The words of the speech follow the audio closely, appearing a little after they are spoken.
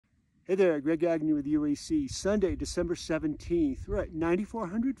Hey there, Greg Agnew with UAC. Sunday, December 17th. We're at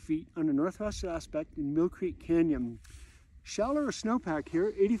 9,400 feet on the northwest aspect in Mill Creek Canyon. Shallower snowpack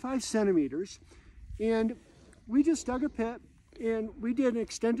here, 85 centimeters. And we just dug a pit and we did an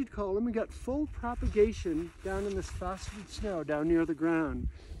extended column and got full propagation down in this faceted snow down near the ground.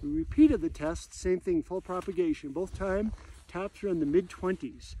 We repeated the test, same thing, full propagation. Both time, taps are in the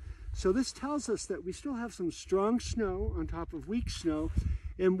mid-20s. So this tells us that we still have some strong snow on top of weak snow.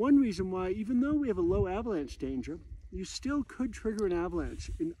 And one reason why, even though we have a low avalanche danger, you still could trigger an avalanche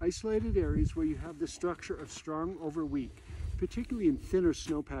in isolated areas where you have the structure of strong over weak, particularly in thinner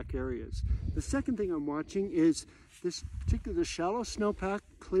snowpack areas. The second thing I'm watching is this particular shallow snowpack,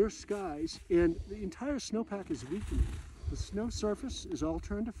 clear skies, and the entire snowpack is weakening. The snow surface is all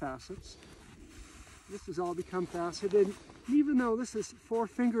turned to facets. This has all become faceted. And even though this is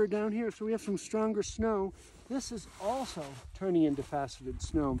four-finger down here, so we have some stronger snow, this is also turning into faceted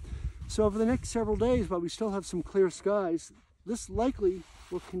snow. So over the next several days, while we still have some clear skies, this likely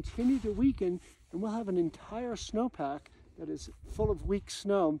will continue to weaken and we'll have an entire snowpack that is full of weak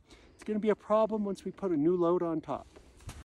snow. It's going to be a problem once we put a new load on top.